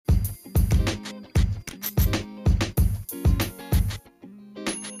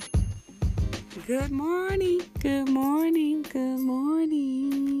Good morning.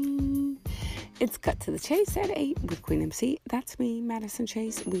 It's Cut to the Chase at 8 with Queen MC. That's me, Madison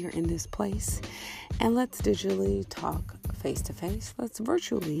Chase. We are in this place. And let's digitally talk face-to-face. Let's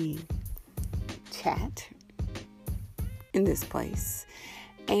virtually chat in this place.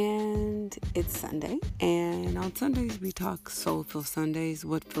 And it's Sunday. And on Sundays, we talk Soulful Sundays.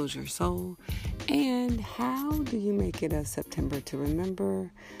 What fills your soul? And how do you make it a September to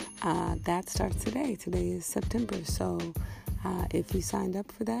remember? That starts today. Today is September. So if you signed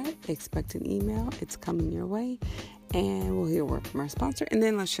up for that, expect an email. It's coming your way. And we'll hear a word from our sponsor. And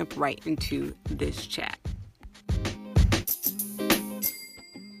then let's jump right into this chat.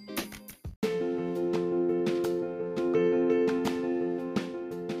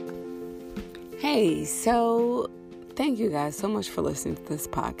 Hey, so thank you guys so much for listening to this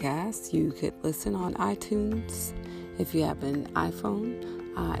podcast. You could listen on iTunes if you have an iPhone.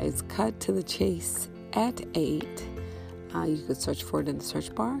 It's Cut to the Chase at 8. You could search for it in the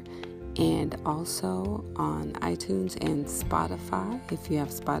search bar. And also on iTunes and Spotify. If you have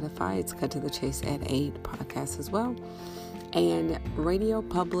Spotify, it's Cut to the Chase at 8 podcast as well. And Radio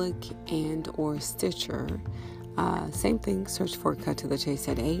Public and or Stitcher. Same thing, search for Cut to the Chase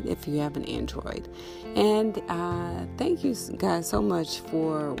at 8 if you have an Android. And thank you guys so much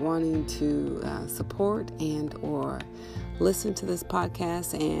for wanting to support and or listen to this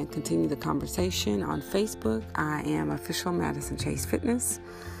podcast and continue the conversation on Facebook. I am official Madison Chase Fitness.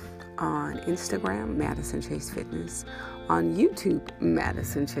 On Instagram, Madison Chase Fitness. On YouTube,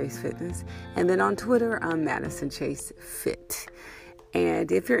 Madison Chase Fitness. And then on Twitter, I'm Madison Chase Fit.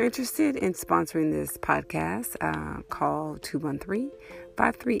 And if you're interested in sponsoring this podcast, call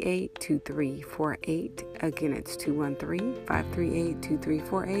 213-538-2348. Again, it's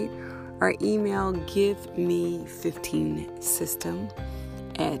 213-538-2348. Or email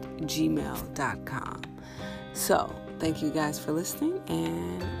giveme15system@gmail.com. So, thank you guys for listening,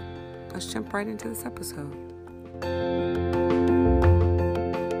 and let's jump right into this episode.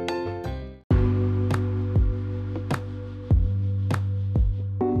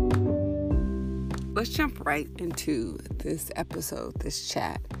 Let's jump right into this episode, this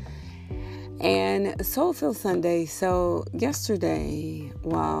chat. And Soulful Sunday. So yesterday,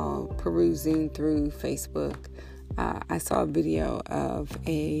 while perusing through Facebook, I saw a video of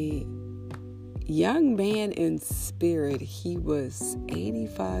a young man in spirit. He was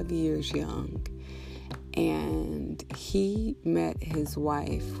 85 years young. And he met his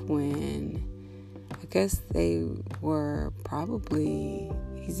wife when, I guess they were probably...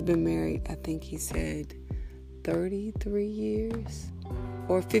 He's been married, I think he said 33 years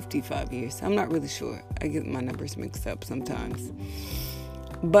or 55 years. I'm not really sure. I get my numbers mixed up sometimes.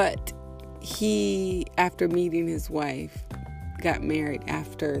 But he, after meeting his wife, got married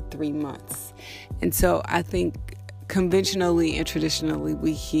after 3 months. And so I think conventionally and traditionally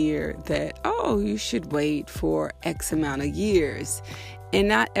we hear that, oh, you should wait for X amount of years. And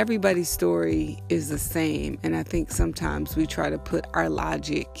not everybody's story is the same. And I think sometimes we try to put our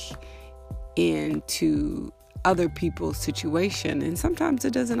logic into other people's situation. And sometimes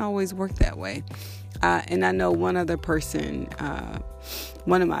it doesn't always work that way. And I know one other person,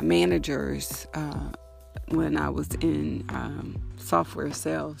 one of my managers, when I was in software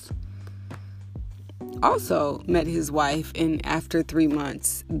sales, also met his wife, and after 3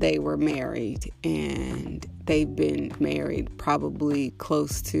 months they were married, and they've been married probably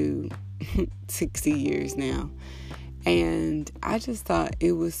close to 60 years now. And I just thought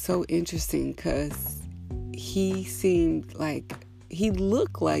it was so interesting because he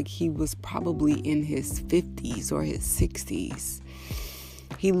looked like he was probably in his 50s or his 60s.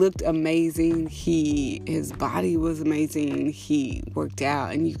 He looked amazing. His body was amazing. He worked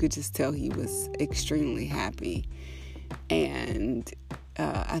out, and you could just tell he was extremely happy. And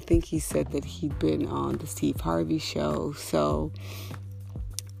I think he said that he'd been on the Steve Harvey show. So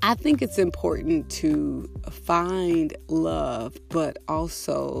I think it's important to find love, but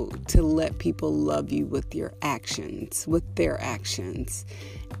also to let people love you with your actions, with their actions.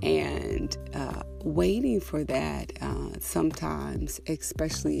 And waiting for that sometimes,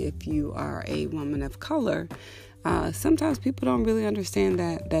 especially if you are a woman of color, sometimes people don't really understand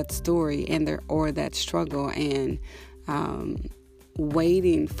that story and that struggle, and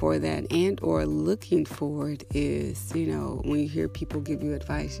waiting for that and or looking for it is, when you hear people give you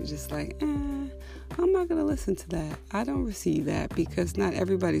advice, you're just like, I'm not going to listen to that. I don't receive that, because not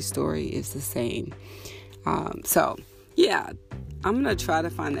everybody's story is the same. So yeah, I'm going to try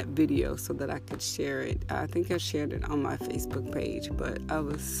to find that video so that I could share it. I think I shared it on my Facebook page, but I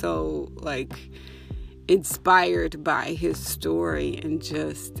was so inspired by his story and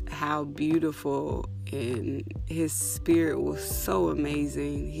just how beautiful, and his spirit was so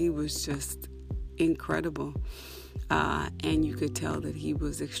amazing. He was just incredible. And you could tell that he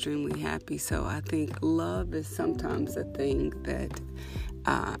was extremely happy. So I think love is sometimes a thing that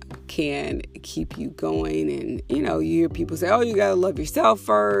can keep you going. And, you hear people say, oh, you got to love yourself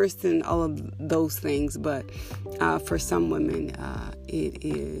first and all of those things. But for some women, it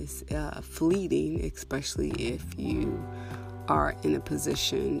is fleeting, especially if you are in a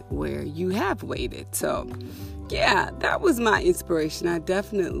position where you have waited. So, yeah, that was my inspiration. I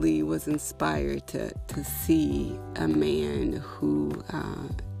definitely was inspired to see a man who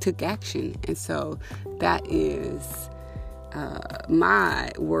took action. And so that is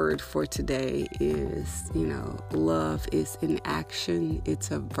my word for today is, love is in action.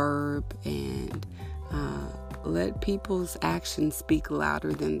 It's a verb, and let people's actions speak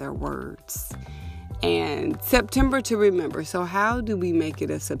louder than their words. And September to remember. So how do we make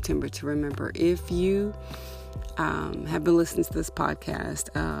it a September to remember? If you have been listening to this podcast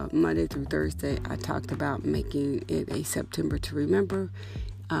Monday through Thursday, I talked about making it a September to remember.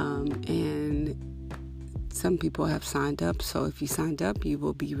 And some people have signed up. So if you signed up, you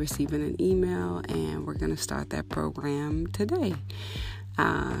will be receiving an email, and we're going to start that program today.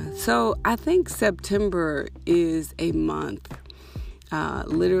 So I think September is a month.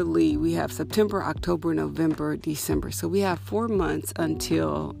 Literally, we have September, October, November, December. So we have 4 months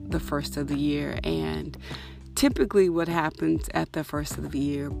until the first of the year. And typically what happens at the first of the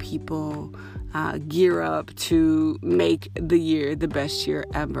year, people gear up to make the year the best year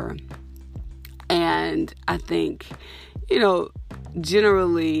ever. And I think,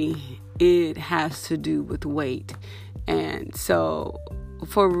 generally it has to do with weight. And so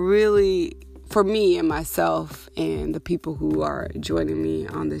for me and myself and the people who are joining me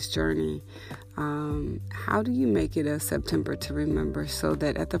on this journey, how do you make it a September to remember so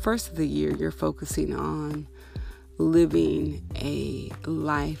that at the first of the year, you're focusing on living a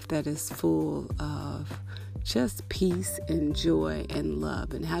life that is full of just peace and joy and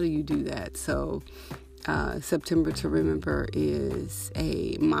love? And how do you do that? So September to remember is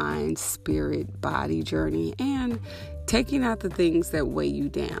a mind, spirit, body journey, and taking out the things that weigh you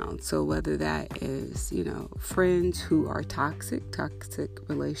down. So whether that is, friends who are toxic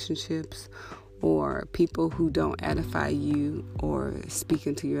relationships, or people who don't edify you or speak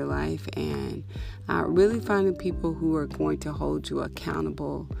into your life, and really finding people who are going to hold you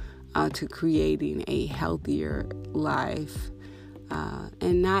accountable to creating a healthier life,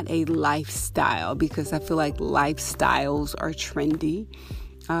 and not a lifestyle, because I feel like lifestyles are trendy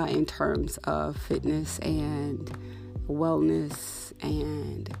in terms of fitness and wellness,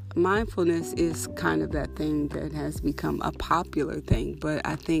 and mindfulness is kind of that thing that has become a popular thing. But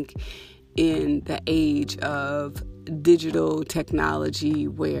I think in the age of digital technology,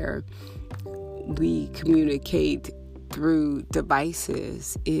 where we communicate through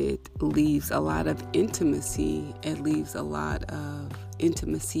devices, it leaves a lot of intimacy. It leaves a lot of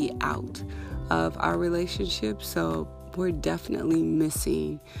intimacy out of our relationships. So we're definitely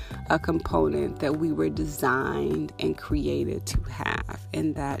missing a component that we were designed and created to have,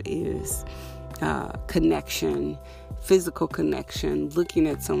 and that is connection, physical connection, looking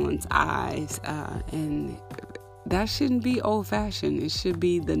at someone's eyes, and that shouldn't be old-fashioned. It should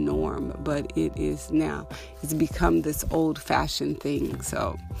be the norm, but it is now. It's become this old-fashioned thing.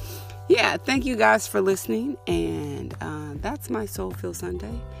 So, yeah, thank you guys for listening, and that's my Soulful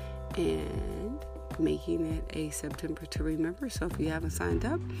Sunday, and making it a September to remember. So if you haven't signed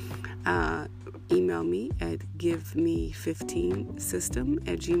up, email me at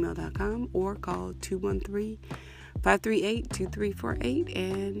giveme15system@gmail.com or call 213-538-2348,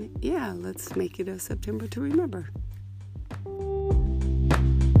 and yeah, let's make it a September to remember.